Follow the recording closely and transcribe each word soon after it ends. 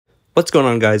What's going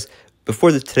on, guys?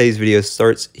 Before today's video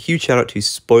starts, huge shout out to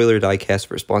Spoiler Diecast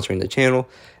for sponsoring the channel,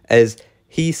 as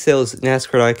he sells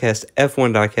NASCAR diecast,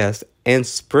 F1 diecast, and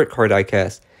sprint car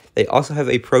diecast. They also have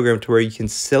a program to where you can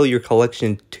sell your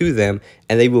collection to them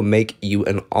and they will make you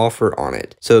an offer on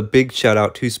it. So a big shout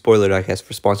out to Spoiler Diecast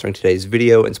for sponsoring today's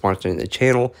video and sponsoring the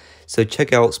channel. So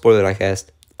check out Spoiler Diecast.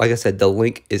 Like I said, the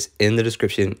link is in the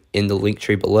description in the link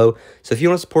tree below. So if you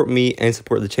want to support me and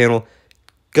support the channel,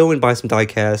 go and buy some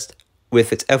diecast.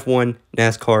 With its F1,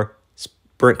 NASCAR,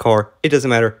 sprint car, it doesn't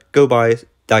matter. Go buy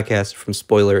diecast from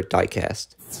Spoiler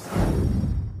Diecast.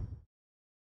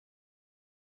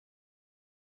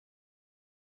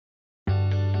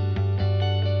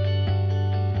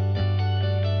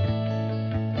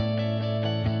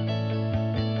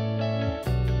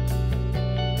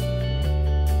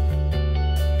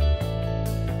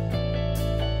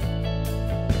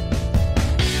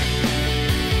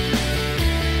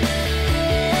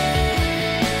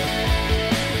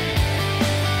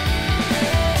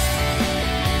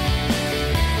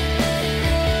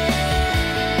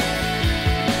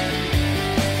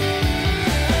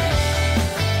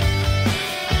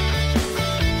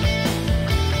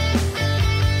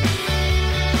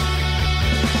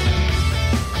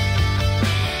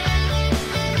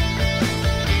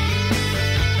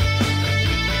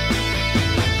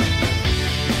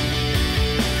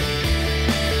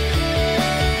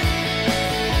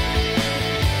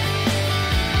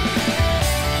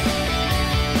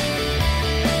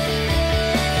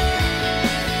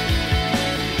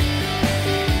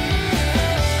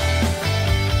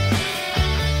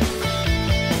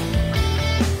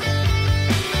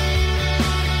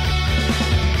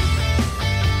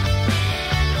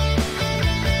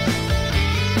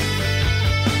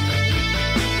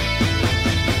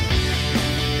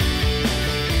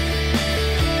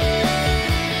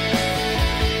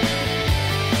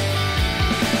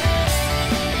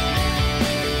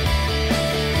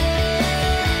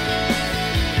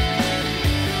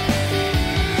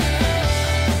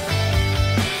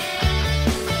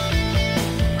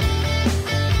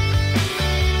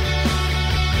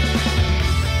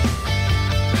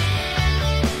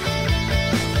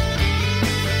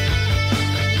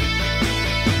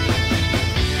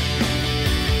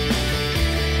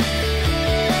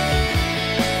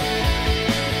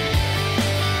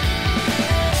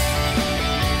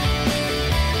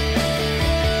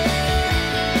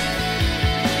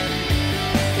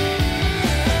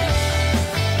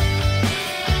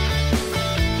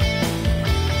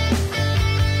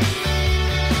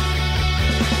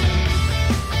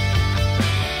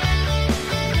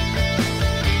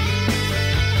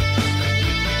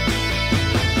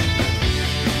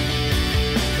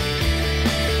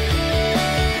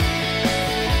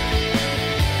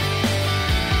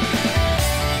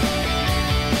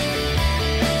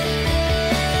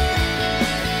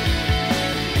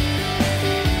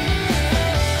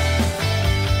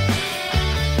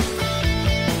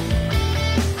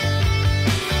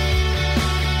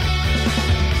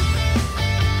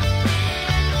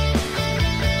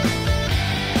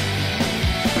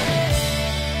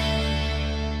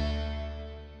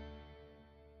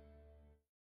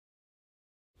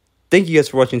 Thank you guys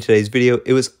for watching today's video.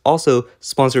 It was also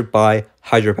sponsored by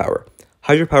Hydropower.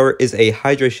 Hydropower is a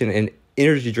hydration and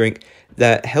energy drink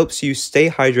that helps you stay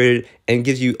hydrated and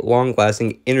gives you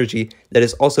long-lasting energy that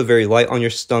is also very light on your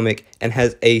stomach and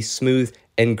has a smooth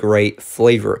and great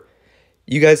flavor.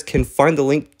 You guys can find the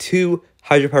link to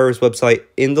Hydropower's website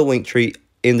in the link tree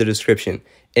in the description.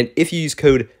 And if you use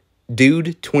code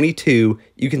DUDE22,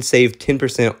 you can save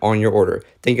 10% on your order.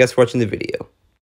 Thank you guys for watching the video.